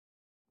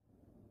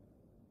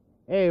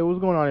Hey, what's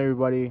going on,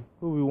 everybody?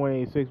 Movie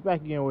 186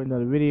 back again with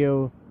another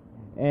video,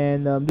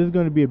 and this is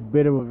going to be a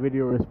bit of a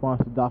video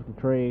response to Dr.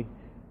 Trey,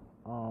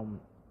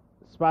 um,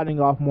 spouting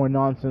off more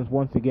nonsense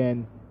once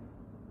again.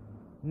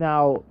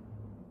 Now,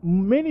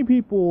 many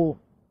people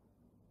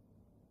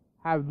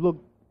have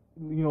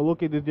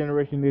look at this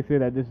generation. They say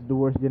that this is the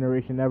worst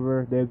generation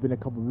ever. There's been a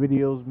couple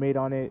videos made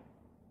on it.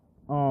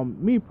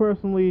 Me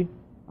personally,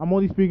 I'm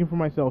only speaking for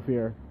myself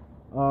here.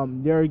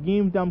 There are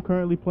games that I'm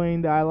currently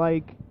playing that I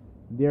like.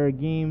 There are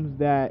games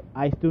that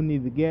I still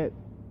need to get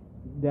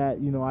that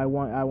I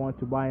want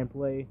to buy and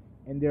play,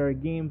 and there are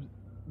games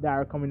that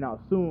are coming out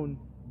soon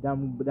that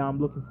I'm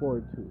looking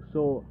forward to.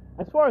 So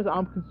as far as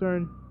I'm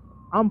concerned,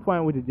 I'm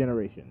fine with the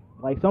generation.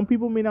 Like, some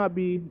people may not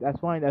be. That's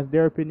fine. That's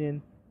their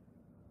opinion.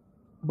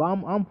 But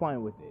I'm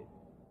fine with it.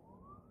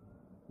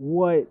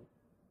 What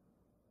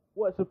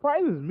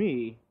surprises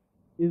me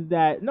is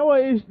that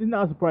it's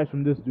not a surprise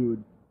from this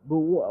dude. But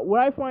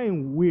what I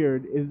find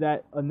weird is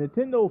that a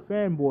Nintendo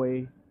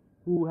fanboy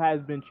who has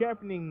been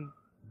championing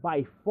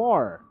by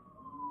far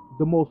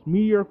the most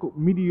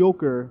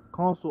mediocre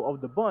console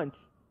of the bunch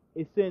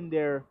is sitting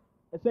there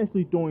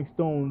essentially throwing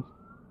stones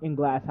in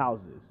glass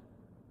houses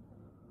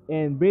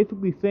and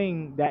basically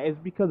saying that it's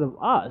because of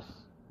us,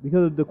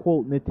 because of the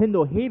quote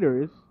Nintendo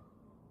haters,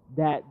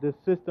 that the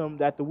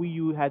Wii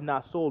U had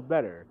not sold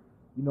better.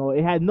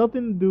 It had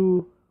nothing to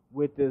do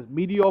with this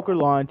mediocre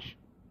launch,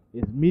 the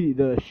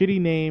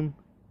shitty name,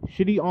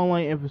 shitty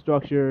online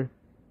infrastructure,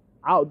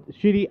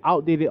 shitty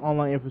outdated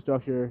online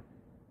infrastructure,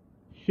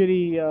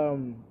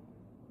 shitty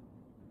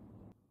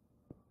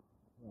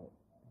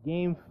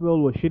games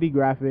filled with shitty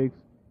graphics,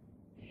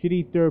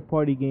 shitty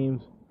third-party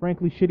games,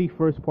 frankly shitty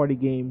first-party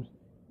games,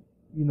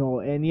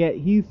 and yet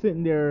he's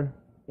sitting there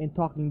and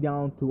talking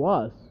down to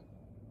us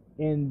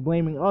and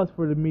blaming us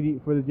for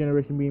the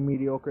generation being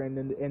mediocre and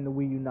the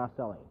Wii U not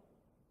selling.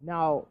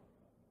 Now,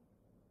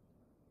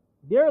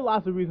 there are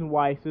lots of reasons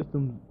why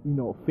systems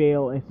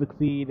fail and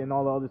succeed and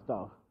all the other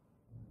stuff.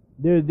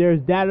 There's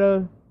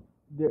data,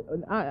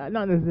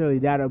 not necessarily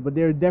data, but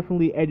there are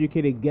definitely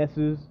educated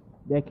guesses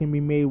that can be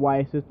made why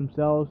a system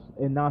sells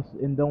and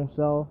don't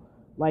sell.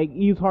 Like,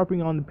 he's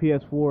harping on the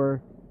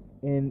PS4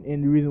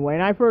 and the reason why.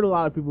 And I've heard a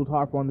lot of people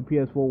harp on the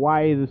PS4.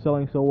 Why is it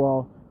selling so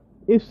well?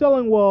 It's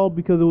selling well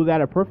because it was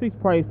at a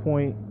perfect price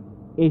point.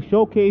 It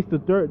showcased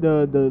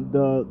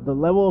the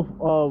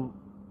level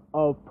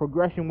of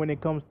progression when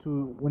it comes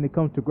to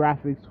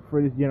graphics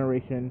for this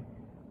generation.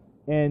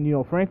 And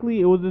frankly,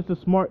 it was just a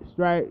smart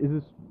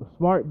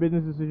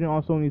business decision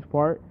on Sony's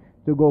part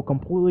to go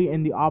completely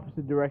in the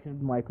opposite direction of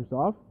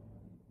Microsoft.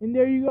 And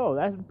there you go.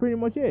 That's pretty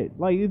much it.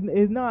 Like,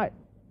 it's not,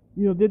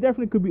 there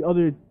definitely could be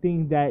other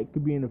things that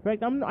could be in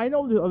effect. I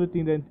know there's other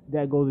things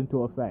that goes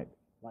into effect,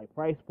 like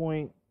price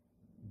point,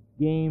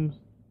 games.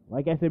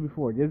 Like I said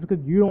before, just because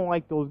you don't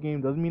like those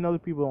games doesn't mean other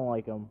people don't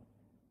like them.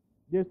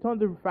 There's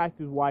tons of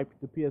factors why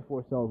the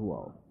PS4 sells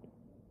well.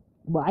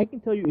 But I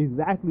can tell you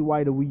exactly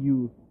why the Wii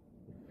U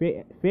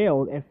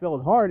failed and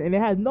failed hard, and it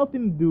has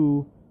nothing to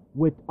do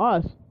with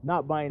us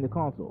not buying the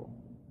console.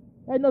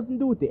 It had nothing to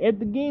do with it.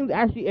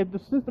 If the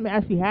system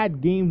actually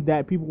had games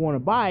that people want to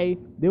buy,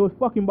 they would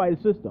fucking buy the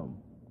system.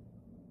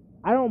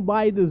 I don't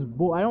buy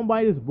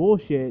this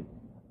bullshit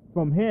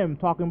from him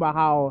talking about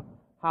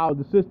how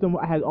the system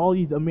has all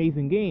these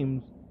amazing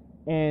games,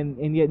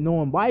 and yet no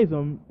one buys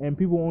them, and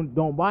people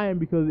don't buy them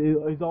because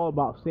it's all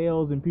about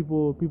sales, and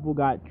people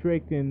got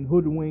tricked and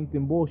hoodwinked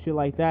and bullshit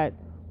like that.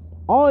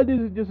 All it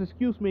is just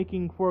excuse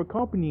making for a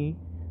company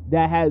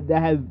that has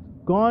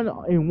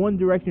gone in one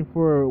direction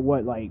for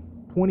like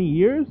 20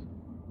 years,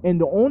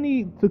 and the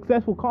only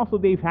successful console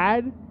they've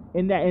had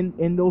in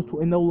those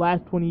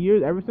last 20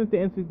 years, ever since the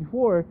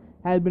N64,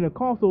 has been a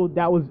console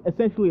that was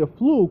essentially a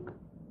fluke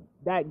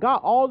that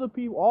got all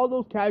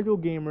those casual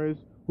gamers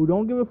who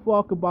don't give a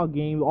fuck about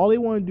games. All they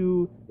want to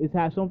do is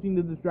have something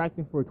to distract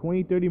them for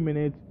 20-30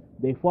 minutes.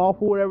 They fall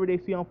for whatever they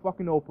see on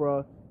fucking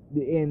Oprah,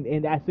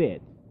 and that's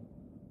it.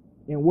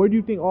 And where do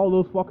you think all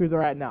those fuckers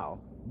are at now?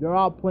 They're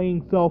all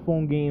playing cell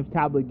phone games,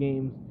 tablet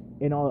games,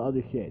 and all the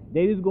other shit.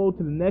 They just go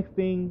to the next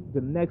thing,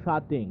 to the next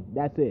hot thing.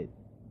 That's it.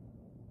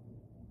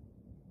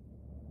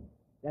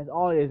 That's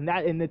all it is. And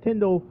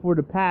Nintendo, for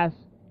the past,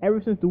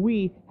 ever since the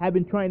Wii, have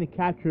been trying to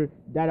capture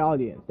that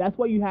audience. That's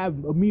why you have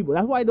Amiibo.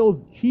 That's why those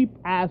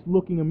cheap-ass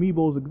looking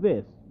Amiibos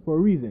exist, for a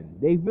reason.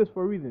 They exist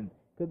for a reason.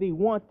 Because they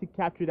want to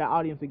capture that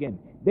audience again.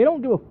 They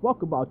don't give a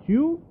fuck about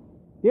you.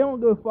 They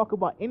don't give a fuck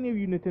about any of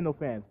you Nintendo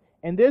fans.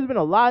 And there's been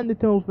a lot of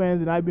Nintendo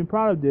fans, and I've been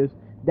proud of this,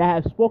 that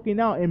have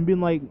spoken out and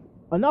been like,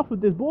 enough of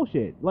this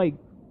bullshit. Like,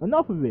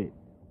 enough of it.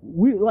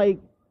 Why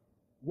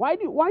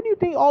do you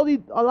think a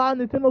lot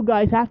of Nintendo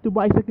guys have to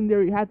buy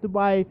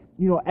Xboxes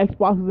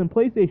and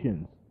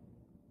PlayStations?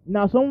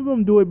 Now, some of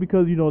them do it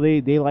because they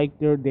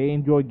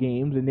enjoy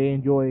games, and they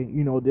enjoy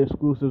the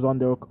exclusives on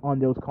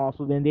those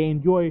consoles, and they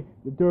enjoy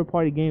the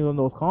third-party games on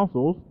those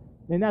consoles,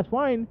 and that's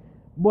fine.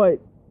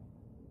 But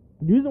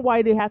the reason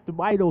why they have to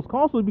buy those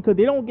consoles is because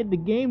they don't get the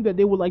games that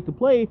they would like to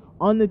play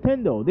on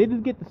Nintendo. They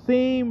just get the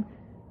same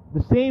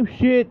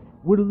shit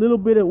with a little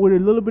bit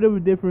of a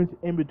difference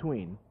in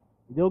between.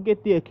 They'll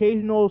get the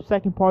occasional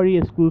second party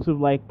exclusive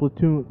like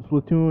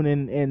Splatoon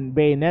and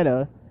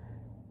Bayonetta,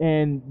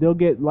 and they'll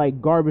get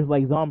like garbage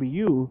like Zombie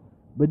U.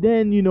 But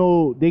then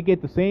they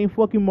get the same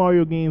fucking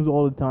Mario games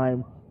all the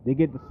time. They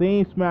get the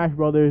same Smash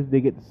Brothers.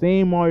 They get the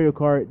same Mario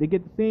Kart. They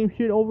get the same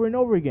shit over and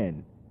over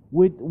again,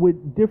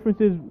 with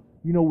differences.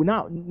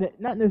 Not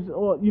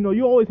necessarily.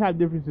 You always have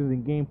differences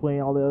in gameplay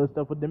and all the other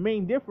stuff, but the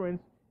main difference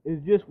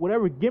is just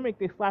whatever gimmick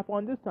they slap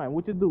on this time,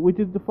 which is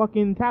the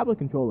fucking tablet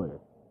controller.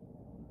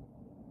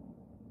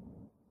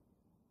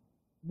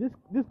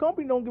 This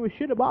company don't give a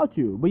shit about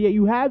you, but yet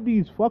you have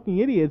these fucking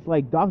idiots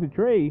like Dr.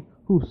 Trey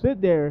who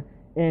sit there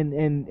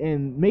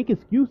and make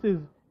excuses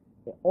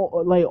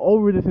like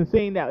over this and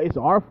saying that it's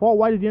our fault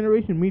why the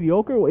generation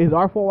mediocre. It's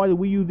our fault why the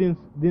Wii U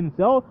didn't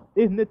sell.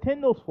 It's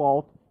Nintendo's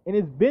fault, and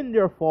it's been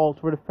their fault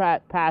for the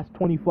past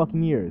 20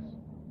 fucking years.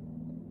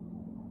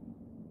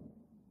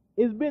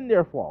 It's been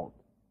their fault.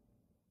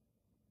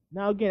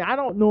 Now again, I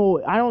don't know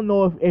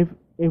if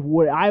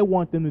what I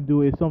want them to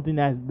do is something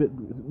that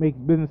makes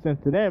business sense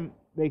to them,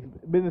 makes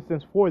business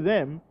sense for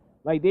them.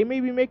 Like they may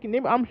be making,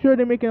 I'm sure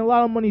they're making a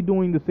lot of money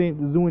doing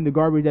the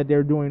garbage that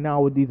they're doing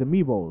now with these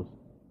amiibos.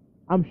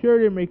 I'm sure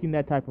they're making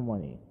that type of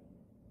money.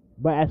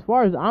 But as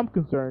far as I'm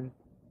concerned,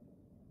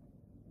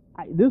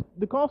 the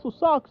console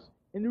sucks,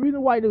 and the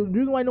reason why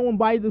no one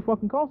buys the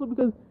fucking console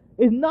because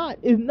it's not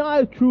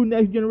a true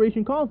next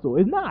generation console.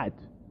 It's not.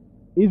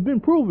 It's been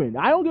proven.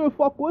 I don't give a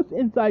fuck what's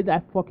inside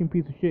that fucking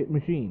piece of shit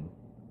machine.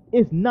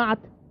 It's not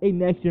a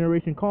next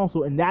generation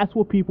console, and that's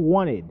what people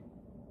wanted.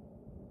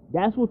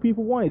 That's what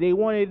people wanted. They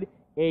wanted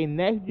a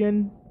next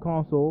gen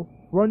console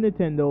from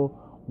Nintendo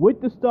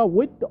with the stuff,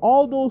 with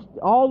all those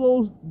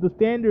the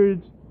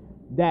standards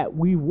that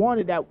we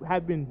wanted that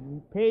have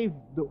been paved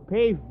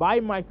by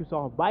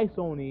Microsoft, by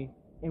Sony,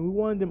 and we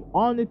wanted them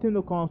on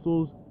Nintendo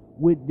consoles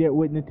with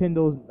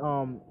Nintendo's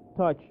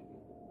touch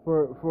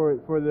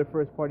for their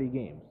first party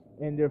games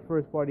and their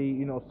first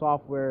party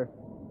software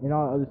and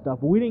all other stuff.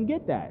 But we didn't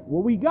get that.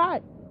 What we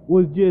got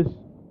was just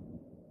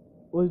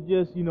was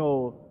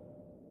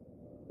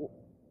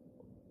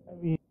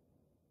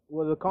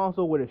a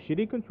console with a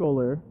shitty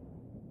controller,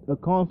 a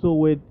console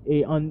with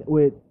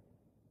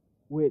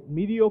with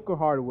mediocre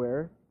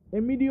hardware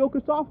and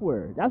mediocre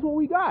software. That's what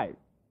we got.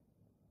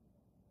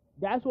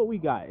 That's what we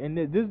got. And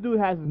this dude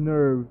has the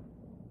nerve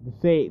to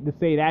say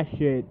that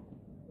shit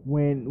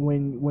when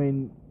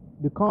the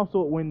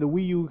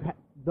Wii U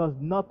does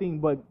nothing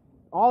but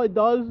all it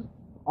does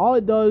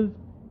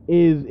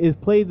is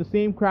play the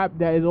same crap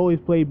that is always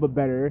played but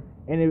better,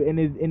 and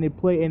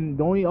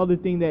the only other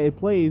thing that it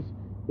plays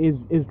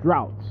is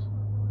droughts,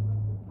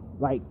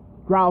 like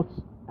droughts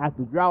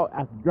after drought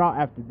after drought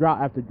after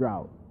drought after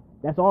drought.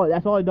 That's all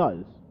it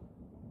does.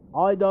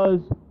 All it does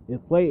is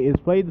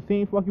play the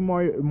same fucking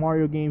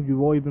Mario games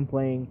you've always been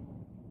playing,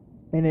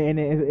 and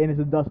it's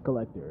a dust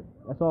collector.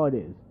 That's all it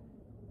is.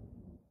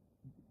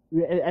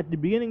 At the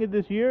beginning of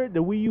this year, the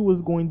Wii U was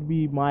going to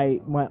be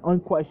my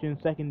unquestioned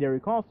secondary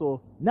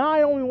console. Now I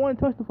don't even want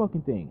to touch the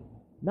fucking thing.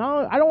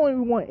 Now I don't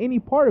even want any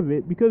part of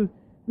it because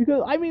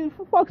I mean,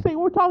 for fuck's sake,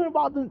 we're talking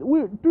about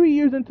we're 3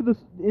 years into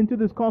this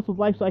console's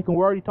life cycle, and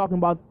we're already talking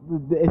about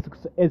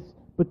its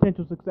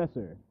potential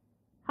successor.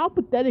 How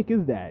pathetic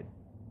is that?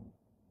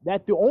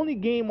 That the only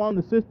game on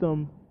the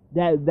system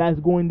that's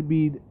going to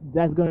be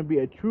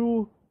a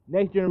true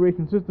next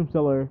generation system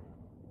seller,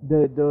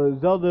 the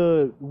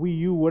Zelda Wii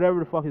U, whatever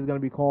the fuck it's gonna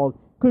be called,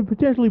 could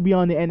potentially be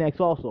on the NX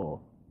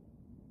also.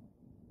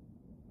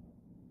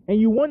 And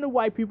you wonder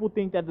why people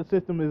think that the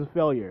system is a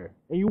failure.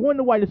 And you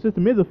wonder why the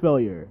system is a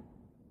failure.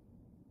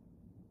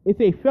 It's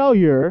a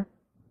failure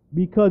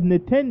because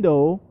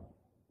Nintendo,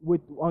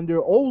 under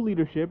old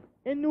leadership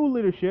and new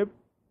leadership,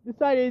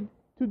 decided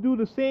to do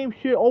the same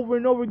shit over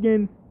and over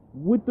again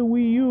with the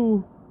Wii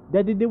U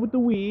that they did with the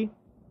Wii,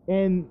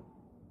 and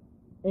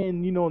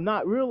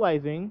not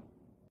realizing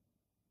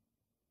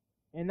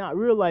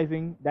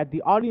that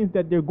the audience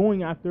that they're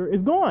going after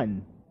is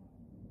gone.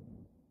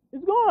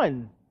 It's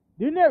gone.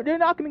 They're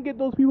not gonna get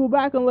those people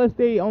back unless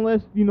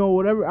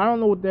whatever. I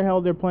don't know what the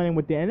hell they're planning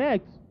with the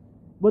NX,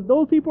 but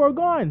those people are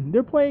gone.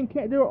 They're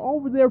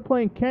over there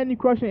playing Candy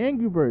Crush and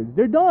Angry Birds.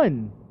 They're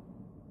done.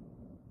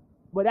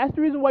 But that's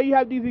the reason why you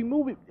have these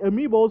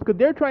amiibos, because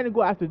they're trying to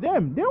go after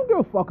them. They don't give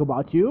a fuck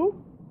about you,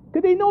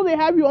 because they know they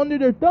have you under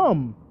their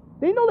thumb.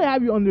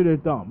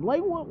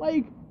 Like what?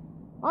 Like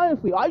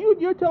honestly,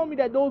 you're telling me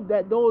that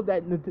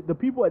the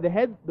people at the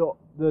head, the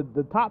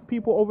top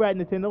people over at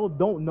Nintendo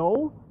don't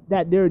know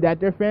that their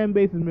fan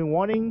base has been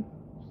wanting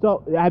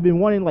stuff. Have been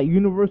wanting like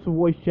universal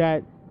voice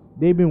chat.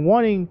 They've been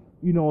wanting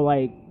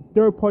like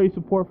third party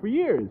support for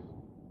years.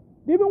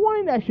 They've been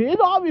wanting that shit.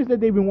 It's obvious that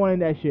they've been wanting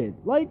that shit.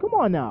 Like, come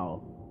on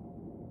now.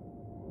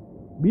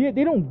 But yet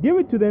they don't give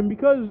it to them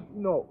because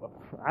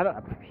I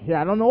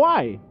don't know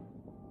why.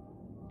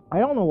 I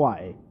don't know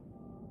why.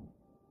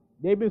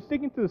 They've been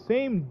sticking to the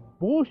same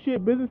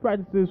bullshit business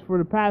practices for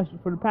the past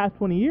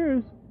 20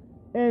 years,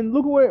 and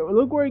look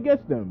where it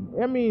gets them.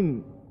 I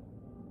mean,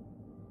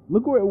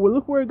 look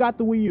where it got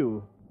the Wii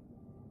U.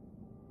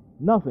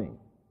 Nothing.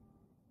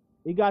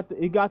 It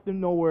got them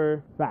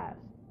nowhere fast.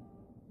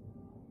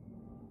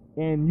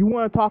 And you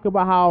want to talk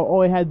about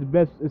how it had the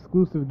best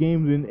exclusive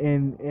games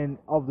in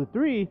of the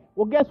three?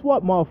 Well, guess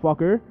what,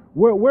 motherfucker?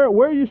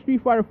 Where is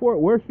Street Fighter 4?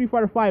 Where's Street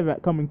Fighter 5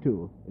 at coming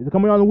to? Is it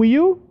coming on the Wii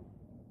U?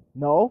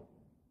 No.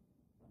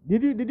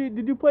 Did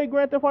you play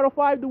Grand Theft Auto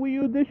 5, the Wii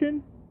U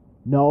edition?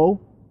 No.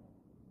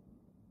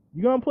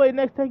 You gonna play the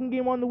next Tekken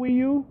game on the Wii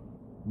U?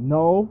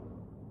 No.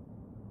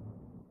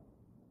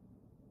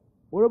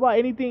 What about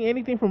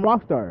anything from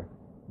Rockstar?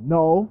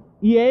 No.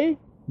 EA?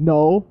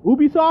 No.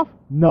 Ubisoft?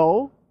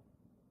 No.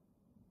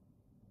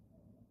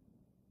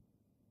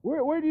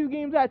 Where are these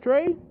games at,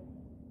 Trey?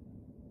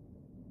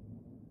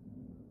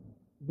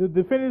 The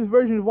definitive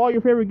version of all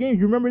your favorite games.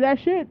 You remember that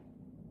shit?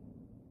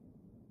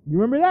 You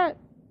remember that?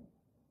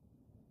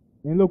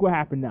 And look what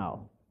happened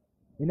now.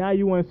 And now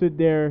you want to sit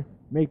there,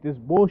 make this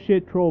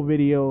bullshit troll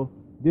video,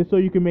 just so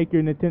you can make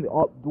your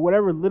Nintendo,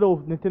 whatever little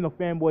Nintendo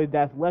fanboys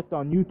that's left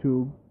on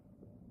YouTube,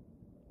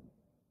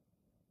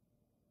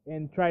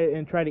 and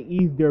try to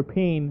ease their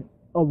pain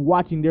of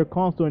watching their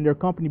console and their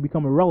company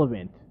become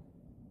irrelevant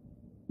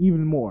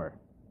even more.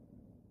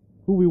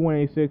 Who we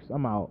 186?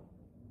 I'm out.